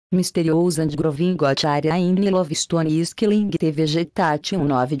Mysterious and growing got area in Yellowstone is killing the vegetation.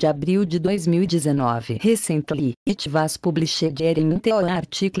 9 de abril de 2019. Recently, it was published an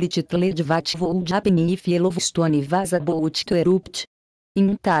article titled What would happen if Yellowstone was about to erupt.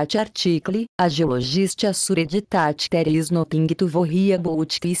 In that article, a geologist assured that there is nothing to worry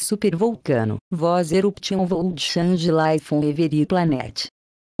about this supervolcano. Was eruption would change life on every planet.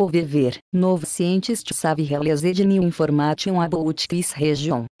 However, no scientists have released new information about this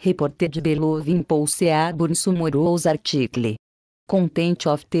region, reported below in Pulseable Summer's article. Content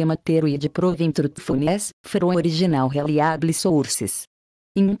of the material proven truthfulness, from original reliable sources.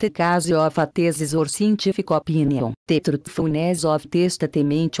 In the case of a thesis or scientific opinion, the truthfulness of the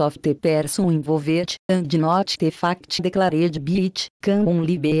statement of the person involved, and not the fact declared by it, can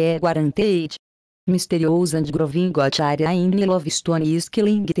only be guaranteed. Mysterious and growing got area in Yellowstone is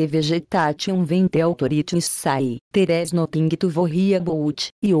killing the vegetation when the authorities say there is nothing to worry about.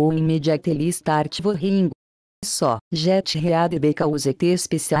 You immediately start worrying. So, get ready because the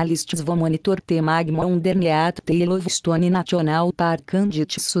specialists will monitor the magma underneath the Yellowstone National Park and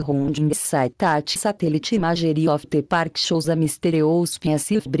its surrounding site. That satellite imagery of the park shows a mysterious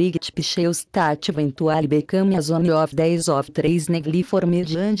massive bright pixels that eventually become a zone of days of trees nearly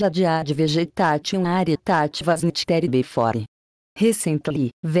formed and a dead vegetation area that was not there before.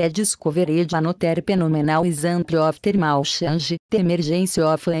 Recently, we discovered another phenomenal example of thermal change, the emergence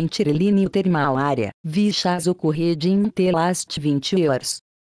of anti-linear thermal area, which has occurred in the last 20 years.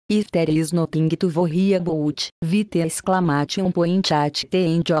 If there is nothing to worry about, with the exclamation point at the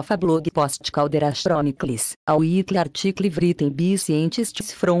end of a blog post called Astronicles, a weekly article written by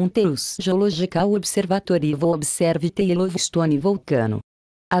scientists from the US Geological Observatory will observe the Yellowstone volcano.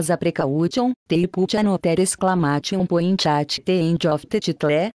 As a precaution, they put another exclamation point at the end of the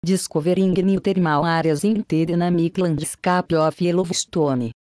title, discovering new thermal areas in the dynamic landscape of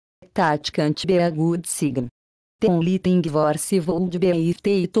Yellowstone. That can't be a good sign. The only thing worse would be if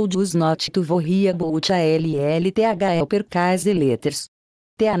they told us not to worry about a LLTH uppercase letters.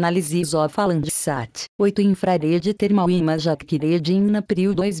 The analysis of a Landsat 8 infrared thermal image acquired in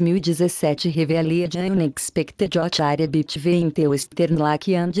April 2017 revealed an unexpected hot area between the western lake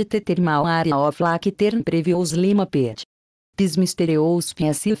and the thermal area of Lake Tern previously mapped. This mysterious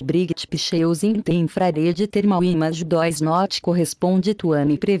massive bright pixels in the infrared thermal image does not correspond to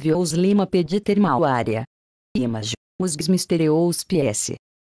any previously mapped thermal area. Image. Os mysterious PS.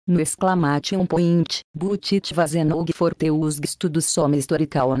 No exclamation point, but it was enough for the used to do some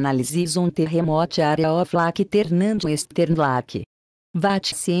historical analysis on the remote area of Lake Tern and Western Lake. What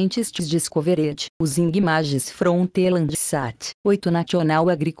scientists discovered, using images from the Landsat 8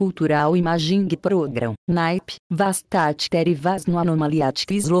 National Agricultural Imaging Program, NAIP, was that there was no anomaly at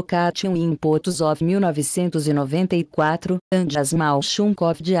this location in photos of 1994, and a small chunk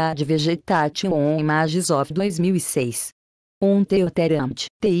of dead vegetation on images of 2006. On the other hand,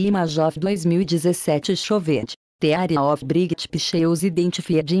 the image of 2017 showed the area of bright pixels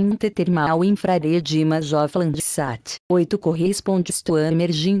identified in the thermal infrared image of Landsat 8 corresponds to an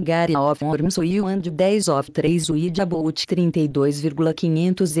emerging area of warm soil and days of trees with about 32,500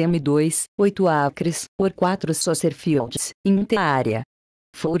 m2, 8 acres, or 4 soccer fields, in the area.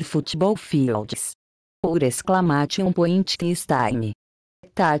 4 football fields. Or exclamation point this time.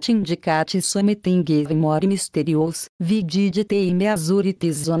 That indicates something even more mysterious. We did the measure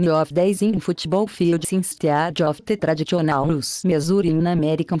this zone of days in football fields instead of the traditional measure in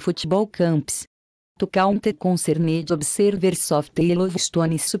American football camps. To count the concerned observers of the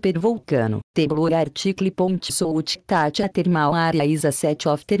Yellowstone supervolcano, the blog article points out that a thermal area is a set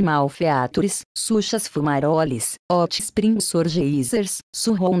of thermal features, such as fumaroles, hot springs or geysers,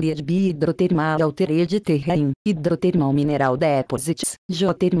 surrounded by hydrothermal altered terrain, hydrothermal mineral deposits,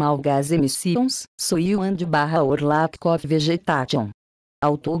 geothermal gas emissions, soil and or lack of vegetation.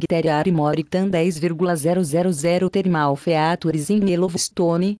 Although there are more than 10,000 thermal features in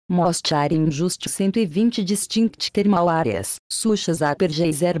Yellowstone, most are in just 120 distinct thermal areas, such as Upper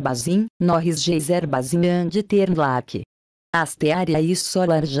Geyser Basin, Norris Geyser Basin and Tern Lake. As the area is so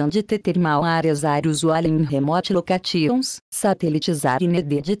large and the thermal areas are usually in remote locations, satellites are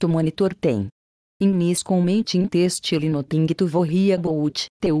needed to monitor them. In this comment in the style nothing to worry about,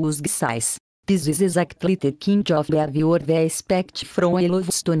 the use size. This is exactly the kind of behavior we expect from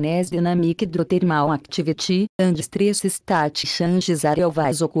Yellowstone's dynamic hydrothermal activity, and stress state changes are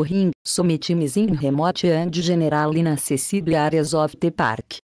always occurring, sometimes in remote and generally inaccessible areas of the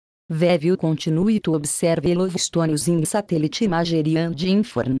park. We will continue to observe Yellowstone using satellite imagery and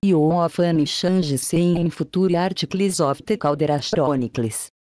inform you of any changes seen in future articles of the Calder Astronicles.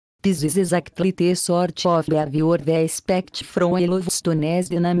 This is exactly the sort of behavior we expect from Yellowstone's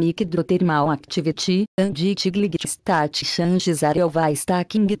dynamic hydrothermal activity, and it stat changes are always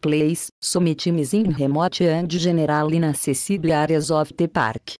taking place, sometimes in remote and generally inaccessible areas of the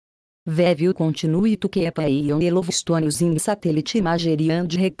park. We will continue to keep an eye on Yellowstone using satellite imagery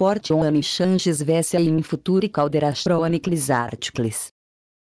and report on any changes we see in future calderastronicles articles.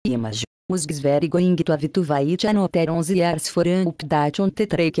 Image. Us very going to have to wait another 11 years for an update on the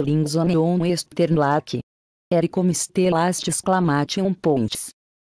tracking zone on Western Lake. Come the last exclamation points.